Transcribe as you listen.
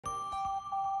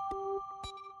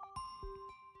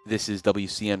This is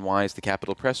WCNY's The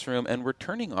Capitol Press Room, and we're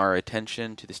turning our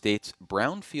attention to the state's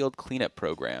Brownfield Cleanup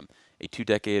Program, a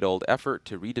two-decade-old effort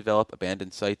to redevelop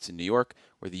abandoned sites in New York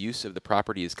where the use of the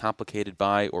property is complicated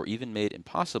by or even made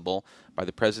impossible by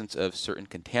the presence of certain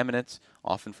contaminants,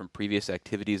 often from previous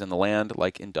activities on the land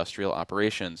like industrial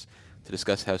operations. To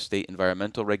discuss how state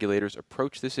environmental regulators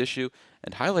approach this issue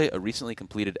and highlight a recently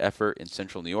completed effort in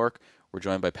central New York, we're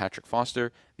joined by Patrick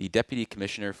Foster, the Deputy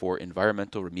Commissioner for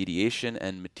Environmental Remediation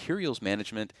and Materials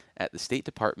Management at the State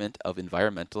Department of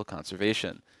Environmental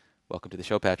Conservation. Welcome to the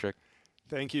show, Patrick.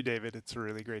 Thank you, David. It's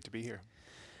really great to be here.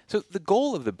 So, the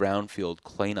goal of the Brownfield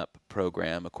Cleanup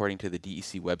Program, according to the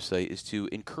DEC website, is to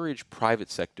encourage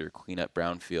private sector cleanup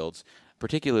brownfields,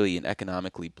 particularly in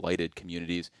economically blighted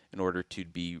communities, in order to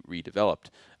be redeveloped.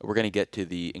 We're going to get to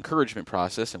the encouragement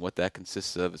process and what that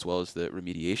consists of, as well as the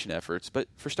remediation efforts. But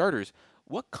for starters,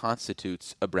 what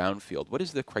constitutes a brownfield? What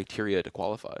is the criteria to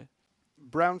qualify?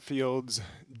 Brownfields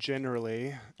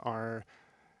generally are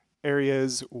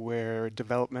areas where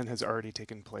development has already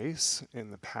taken place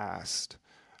in the past.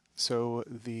 So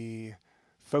the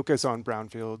focus on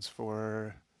brownfields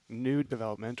for new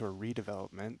development or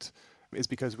redevelopment is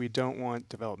because we don't want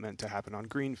development to happen on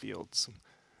greenfields.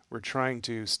 We're trying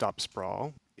to stop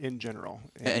sprawl in general.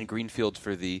 And greenfields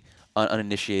for the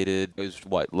uninitiated is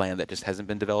what? Land that just hasn't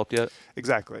been developed yet?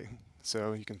 Exactly.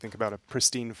 So you can think about a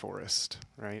pristine forest,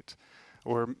 right?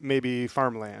 Or maybe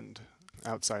farmland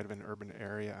outside of an urban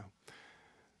area.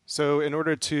 So in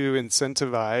order to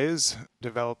incentivize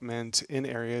development in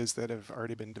areas that have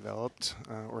already been developed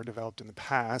or developed in the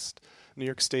past, New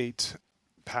York State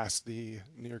passed the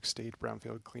New York State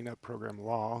Brownfield Cleanup Program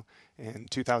law in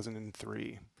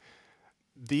 2003.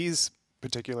 These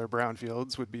particular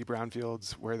brownfields would be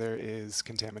brownfields where there is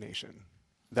contamination.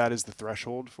 That is the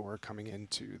threshold for coming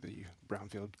into the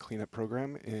Brownfield Cleanup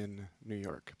Program in New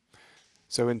York.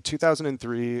 So in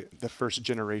 2003, the first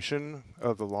generation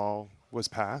of the law was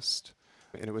passed,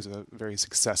 and it was a very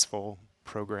successful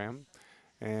program.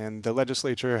 And the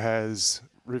legislature has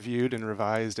reviewed and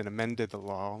revised and amended the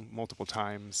law multiple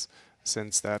times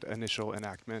since that initial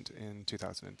enactment in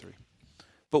 2003.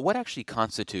 But what actually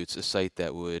constitutes a site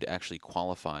that would actually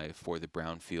qualify for the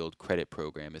Brownfield Credit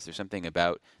Program? Is there something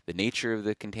about the nature of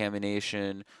the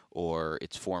contamination or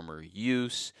its former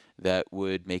use that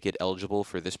would make it eligible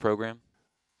for this program?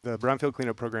 The Brownfield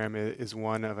Cleanup Program is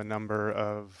one of a number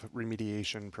of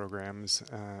remediation programs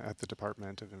at the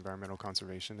Department of Environmental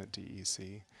Conservation at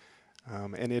DEC.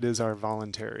 And it is our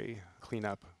voluntary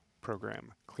cleanup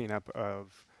program, cleanup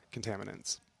of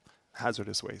contaminants,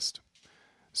 hazardous waste.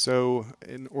 So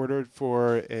in order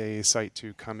for a site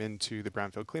to come into the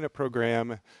Brownfield Cleanup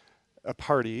Program, a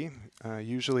party,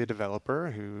 usually a developer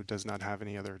who does not have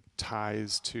any other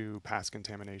ties to past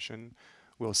contamination,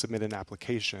 will submit an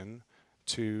application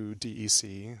to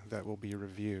DEC that will be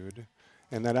reviewed.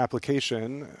 And that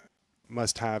application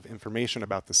must have information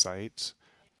about the site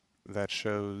that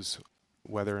shows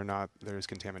whether or not there is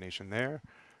contamination there.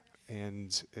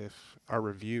 And if our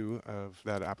review of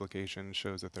that application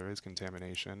shows that there is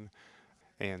contamination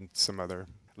and some other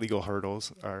legal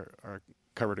hurdles are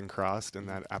covered and crossed in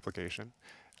that application,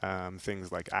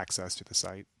 things like access to the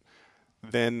site,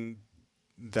 then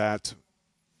that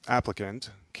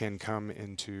applicant can come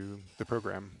into the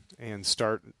program and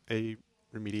start a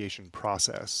remediation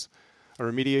process. A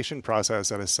remediation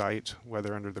process at a site,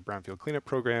 whether under the Brownfield Cleanup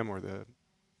Program or the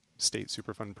State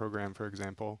Superfund Program, for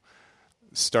example,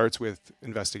 starts with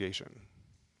investigation.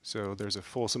 So there's a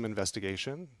fulsome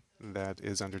investigation that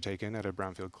is undertaken at a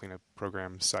Brownfield Cleanup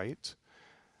Program site.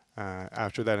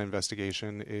 After that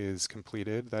investigation is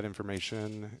completed, that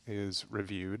information is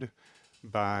reviewed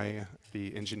by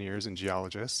the engineers and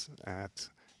geologists at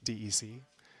DEC.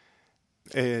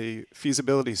 A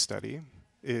feasibility study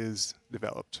is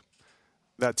developed.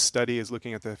 That study is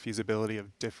looking at the feasibility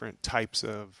of different types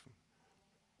of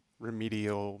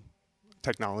remedial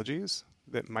technologies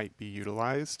that might be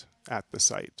utilized at the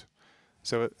site.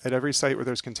 So at every site where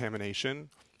there's contamination,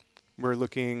 we're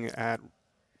looking at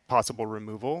possible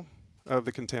removal of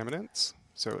the contaminants,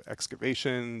 so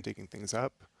excavation, digging things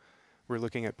up. We're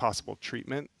looking at possible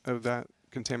treatment of that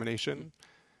contamination.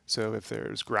 So if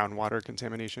there's groundwater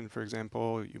contamination, for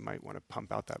example, you might want to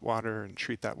pump out that water and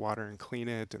treat that water and clean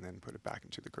it and then put it back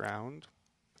into the ground.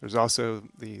 There's also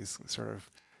these sort of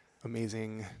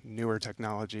amazing newer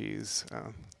technologies.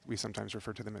 We sometimes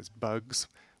refer to them as bugs,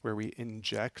 where we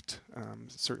inject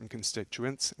certain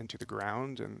constituents into the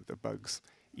ground and the bugs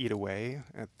eat away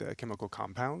at the chemical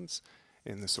compounds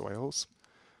in the soils.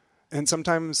 And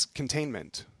sometimes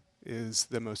containment is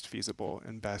the most feasible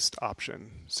and best option.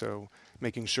 So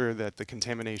making sure that the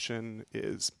contamination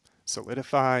is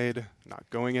solidified, not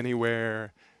going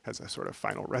anywhere, has a sort of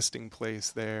final resting place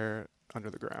there under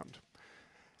the ground.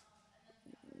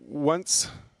 Once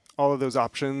all of those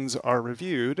options are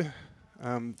reviewed,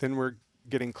 then we're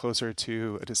getting closer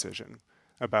to a decision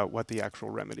about what the actual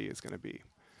remedy is going to be.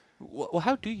 Well,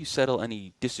 how do you settle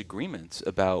any disagreements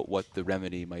about what the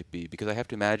remedy might be? Because I have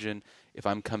to imagine if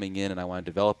I'm coming in and I want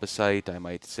to develop a site, I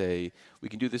might say, we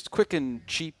can do this quick and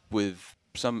cheap with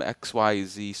some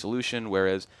XYZ solution,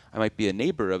 whereas I might be a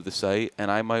neighbor of the site and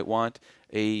I might want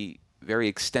a very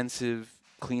extensive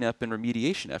cleanup and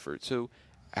remediation effort. So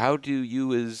how do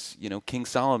you as, King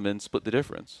Solomon split the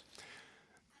difference?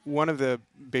 One of the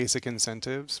basic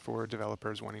incentives for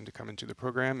developers wanting to come into the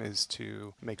program is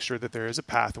to make sure that there is a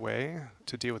pathway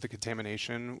to deal with the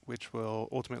contamination, which will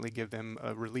ultimately give them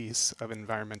a release of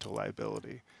environmental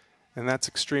liability. And that's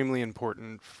extremely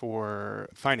important for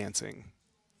financing.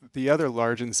 The other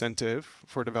large incentive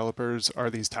for developers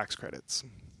are these tax credits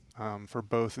for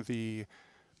both the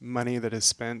money that is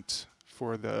spent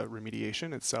for the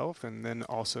remediation itself and then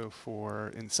also for,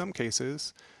 in some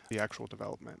cases, the actual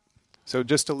development. So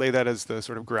just to lay that as the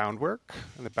sort of groundwork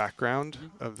and the background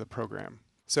of the program.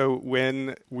 So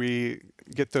when we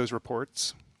get those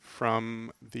reports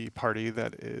from the party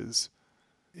that is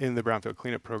in the Brownfield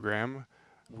Cleanup Program,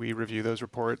 we review those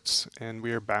reports and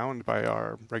we are bound by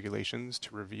our regulations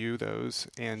to review those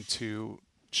and to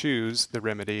choose the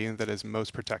remedy that is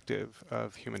most protective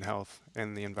of human health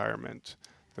and the environment,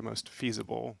 the most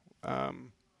feasible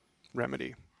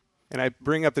remedy. And I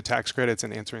bring up the tax credits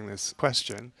in answering this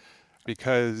question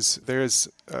because there's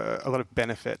a lot of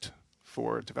benefit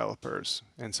for developers.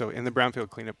 And so in the Brownfield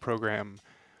Cleanup Program,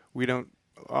 we don't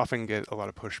often get a lot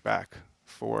of pushback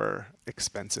for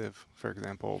expensive, for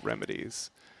example,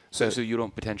 remedies. So you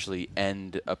don't potentially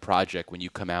end a project when you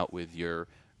come out with your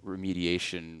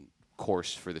remediation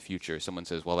course for the future. Someone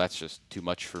says, well, that's just too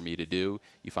much for me to do.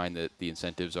 You find that the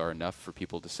incentives are enough for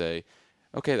people to say,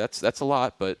 okay, that's a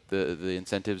lot, but the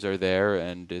incentives are there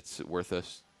and it's worth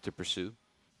us to pursue.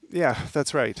 Yeah,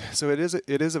 that's right. So it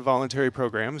is a voluntary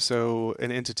program. So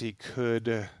an entity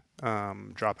could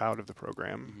drop out of the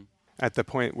program. Mm-hmm. At the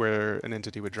point where an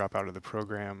entity would drop out of the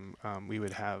program, we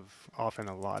would have often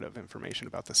a lot of information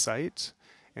about the site.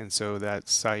 And so that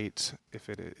site, if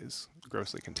it is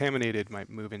grossly contaminated, might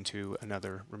move into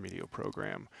another remedial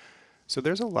program. So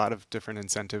there's a lot of different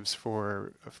incentives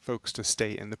for folks to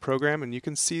stay in the program. And you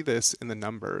can see this in the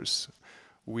numbers.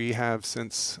 We have,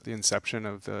 since the inception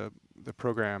of the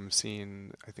program,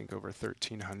 seen, I think, over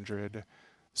 1,300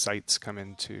 sites come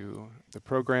into the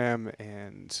program,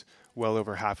 and well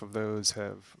over half of those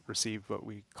have received what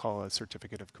we call a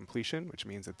certificate of completion, which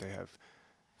means that they have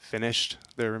finished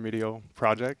their remedial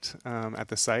project at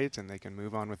the site and they can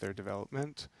move on with their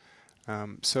development.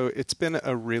 So it's been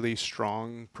a really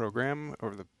strong program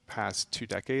over the past 2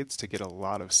 decades to get a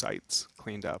lot of sites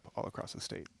cleaned up all across the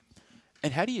state.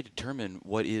 And how do you determine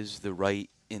what is the right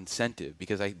incentive?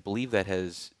 Because I believe that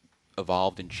has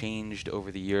evolved and changed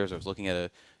over the years. I was looking at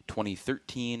a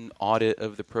 2013 audit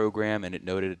of the program, and it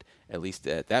noted, at least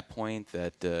at that point,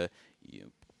 that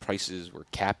prices were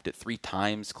capped at 3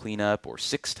 times cleanup or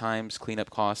 6 times cleanup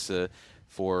costs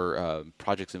for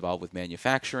projects involved with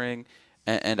manufacturing.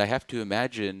 And I have to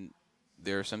imagine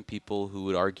there are some people who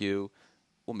would argue,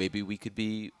 well, maybe we could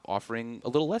be offering a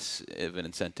little less of an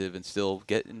incentive and still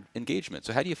get engagement.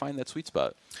 So how do you find that sweet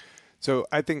spot? So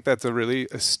I think that's a really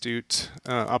astute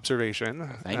observation.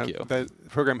 Thank you. The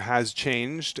program has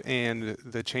changed, and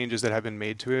the changes that have been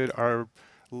made to it are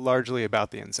largely about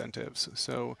the incentives.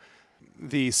 So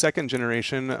the second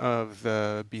generation of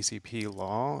the BCP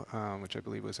law, which I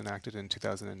believe was enacted in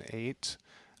 2008,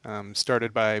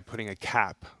 started by putting a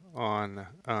cap on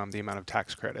the amount of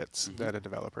tax credits that a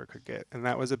developer could get. And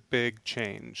that was a big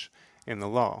change in the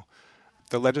law.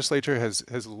 The legislature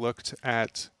has looked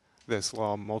at this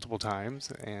law multiple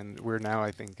times, and we're now,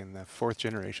 I think, in the 4th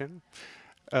generation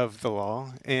of the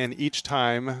law. And each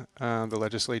time, the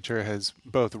legislature has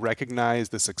both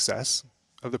recognized the success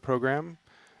of the program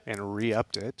and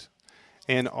re-upped it,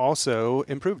 and also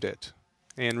improved it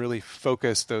and really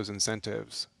focused those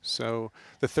incentives. So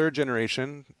the 3rd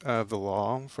generation of the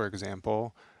law, for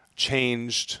example,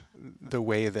 changed the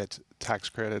way that tax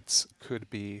credits could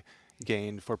be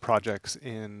gained for projects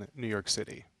in New York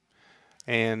City.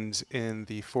 And in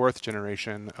the 4th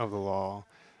generation of the law,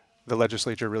 the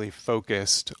legislature really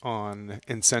focused on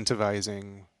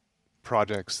incentivizing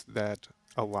projects that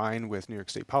align with New York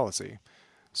State policy.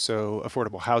 So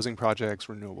affordable housing projects,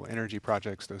 renewable energy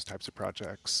projects, those types of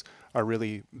projects are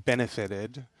really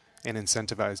benefited and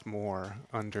incentivized more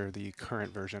under the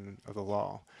current version of the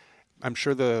law. I'm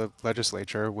sure the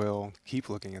legislature will keep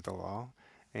looking at the law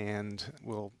and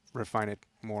will refine it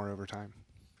more over time.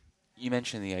 You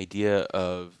mentioned the idea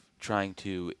of trying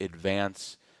to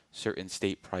advance certain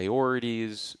state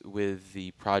priorities with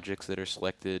the projects that are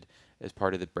selected as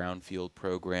part of the Brownfield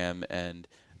program. And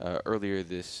earlier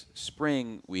this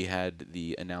spring, we had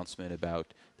the announcement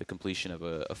about the completion of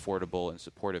a affordable and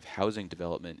supportive housing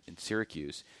development in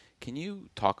Syracuse. Can you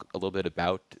talk a little bit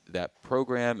about that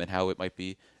program and how it might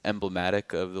be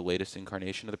emblematic of the latest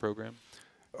incarnation of the program?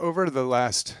 Over the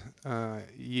last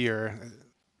year,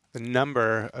 the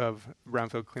number of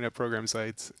Brownfield Cleanup Program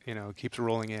sites, keeps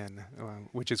rolling in,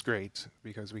 which is great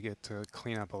because we get to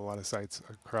clean up a lot of sites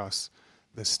across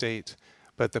the state.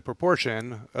 But the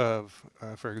proportion of,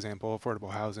 for example,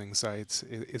 affordable housing sites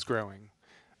is growing.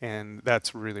 And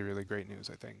that's really, really great news,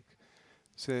 I think.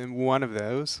 So one of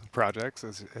those projects,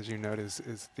 as you note,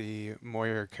 is the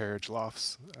Moyer Carriage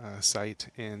Lofts site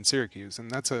in Syracuse.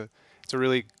 And it's a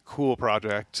really cool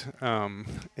project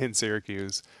in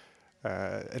Syracuse.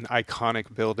 An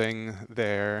iconic building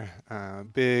there,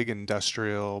 big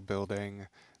industrial building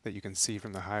that you can see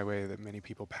from the highway that many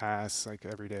people pass like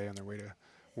every day on their way to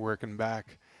work and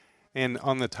back. And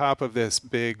on the top of this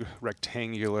big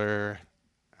rectangular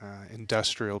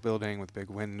industrial building with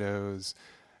big windows,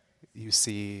 you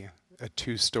see a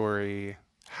 2-story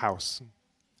house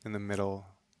in the middle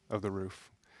of the roof.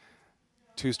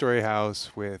 2-story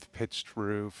house with pitched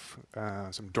roof,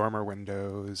 some dormer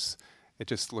windows. It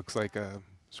just looks like a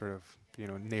sort of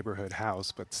neighborhood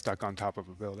house, but stuck on top of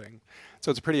a building.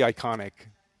 So it's a pretty iconic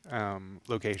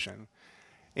location,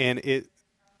 and it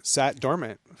sat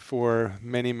dormant for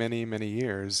many, many, many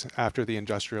years after the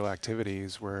industrial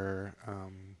activities were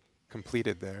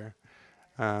completed there,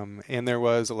 and there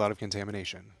was a lot of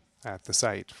contamination at the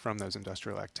site from those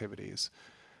industrial activities.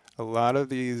 A lot of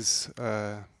these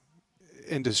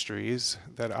industries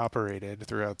that operated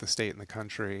throughout the state and the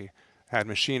country had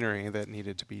machinery that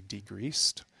needed to be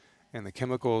degreased, and the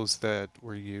chemicals that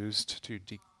were used to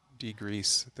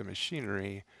degrease the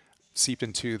machinery seeped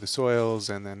into the soils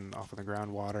and then off of the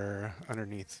groundwater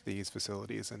underneath these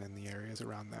facilities and in the areas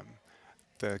around them.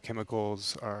 The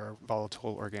chemicals are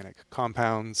volatile organic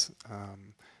compounds,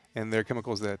 and they're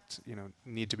chemicals that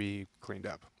need to be cleaned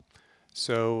up.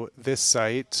 So this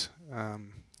site,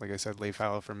 like I said, lay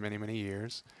fallow for many, many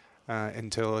years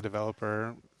until a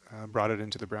developer brought it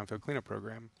into the Brownfield Cleanup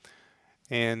Program.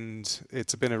 And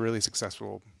it's been a really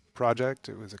successful project.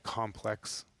 It was a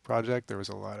complex project. There was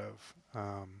a lot of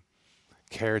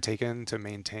care taken to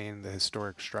maintain the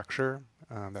historic structure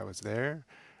that was there.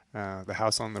 The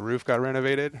house on the roof got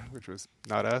renovated, which was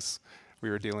not us. We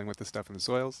were dealing with the stuff in the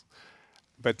soils.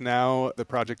 But now the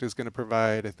project is going to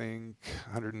provide, I think,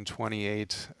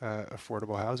 128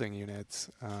 affordable housing units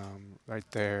right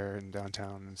there in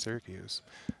downtown Syracuse.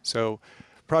 So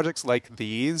projects like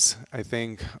these, I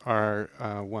think, are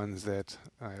ones that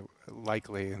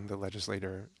likely the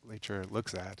legislature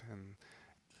looks at and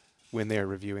when they're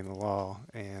reviewing the law,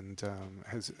 and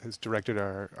has directed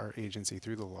our agency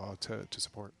through the law to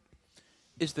support.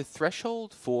 Is the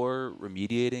threshold for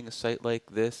remediating a site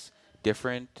like this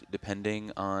different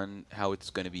depending on how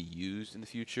it's going to be used in the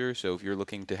future? So if you're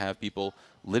looking to have people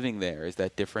living there, is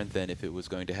that different than if it was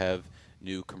going to have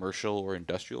new commercial or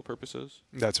industrial purposes?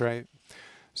 That's right.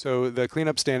 So the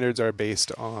cleanup standards are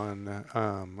based on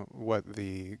what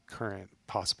the current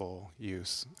possible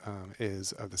use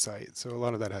is of the site. So a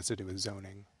lot of that has to do with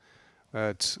zoning.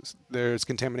 But there's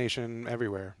contamination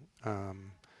everywhere,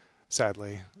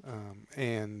 sadly.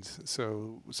 And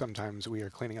so sometimes we are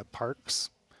cleaning up parks.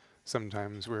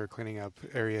 Sometimes we're cleaning up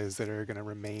areas that are going to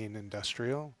remain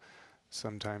industrial.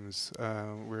 Sometimes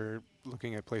we're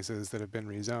looking at places that have been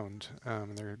rezoned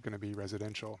and they're going to be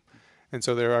residential. And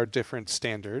so there are different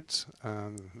standards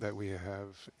that we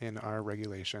have in our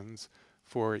regulations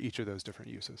for each of those different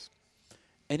uses.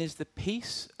 And is the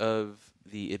pace of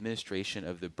the administration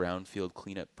of the Brownfield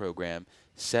Cleanup Program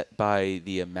set by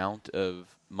the amount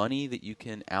of money that you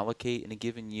can allocate in a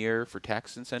given year for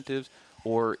tax incentives,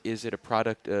 or is it a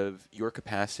product of your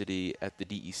capacity at the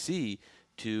DEC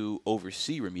to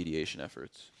oversee remediation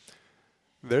efforts?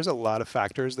 There's a lot of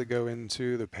factors that go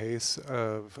into the pace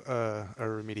of a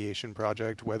remediation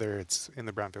project, whether it's in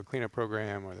the Brownfield Cleanup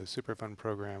Program or the Superfund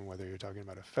program, whether you're talking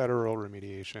about a federal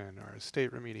remediation or a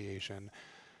state remediation.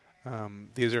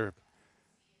 These are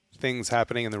things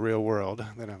happening in the real world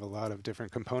that have a lot of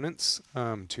different components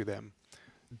to them.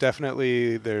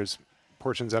 Definitely there's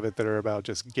portions of it that are about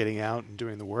just getting out and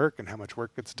doing the work and how much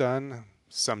work gets done.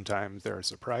 Sometimes there are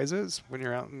surprises when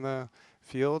you're out in the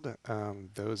field.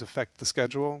 Those affect the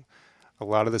schedule. A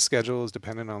lot of the schedule is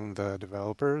dependent on the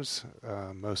developers.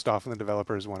 Most often the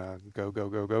developers want to go, go,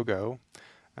 go, go, go,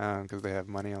 because they have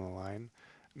money on the line.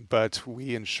 But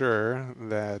we ensure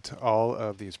that all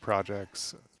of these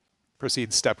projects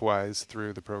proceed stepwise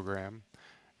through the program.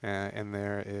 And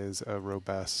there is a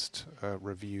robust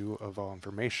review of all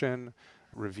information,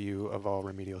 review of all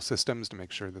remedial systems to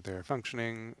make sure that they're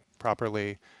functioning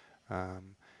properly,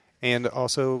 and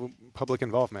also public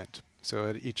involvement. So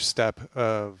at each step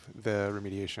of the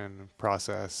remediation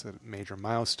process, at major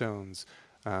milestones,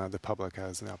 the public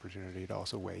has the opportunity to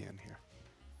also weigh in here.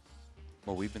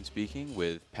 Well, we've been speaking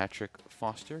with Patrick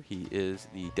Foster. He is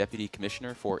the Deputy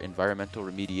Commissioner for Environmental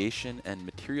Remediation and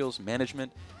Materials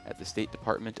Management at the State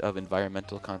Department of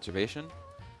Environmental Conservation.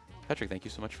 Patrick, thank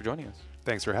you so much for joining us.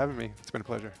 Thanks for having me. It's been a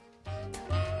pleasure.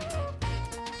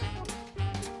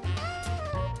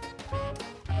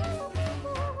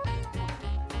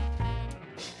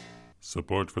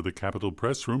 Support for the Capitol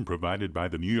Press Room provided by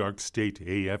the New York State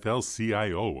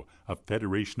AFL-CIO, a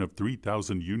federation of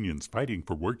 3,000 unions fighting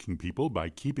for working people by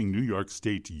keeping New York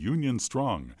State union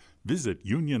strong. Visit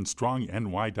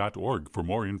unionstrongny.org for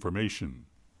more information.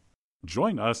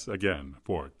 Join us again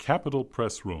for Capitol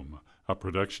Press Room, a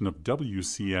production of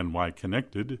WCNY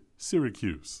Connected,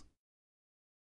 Syracuse.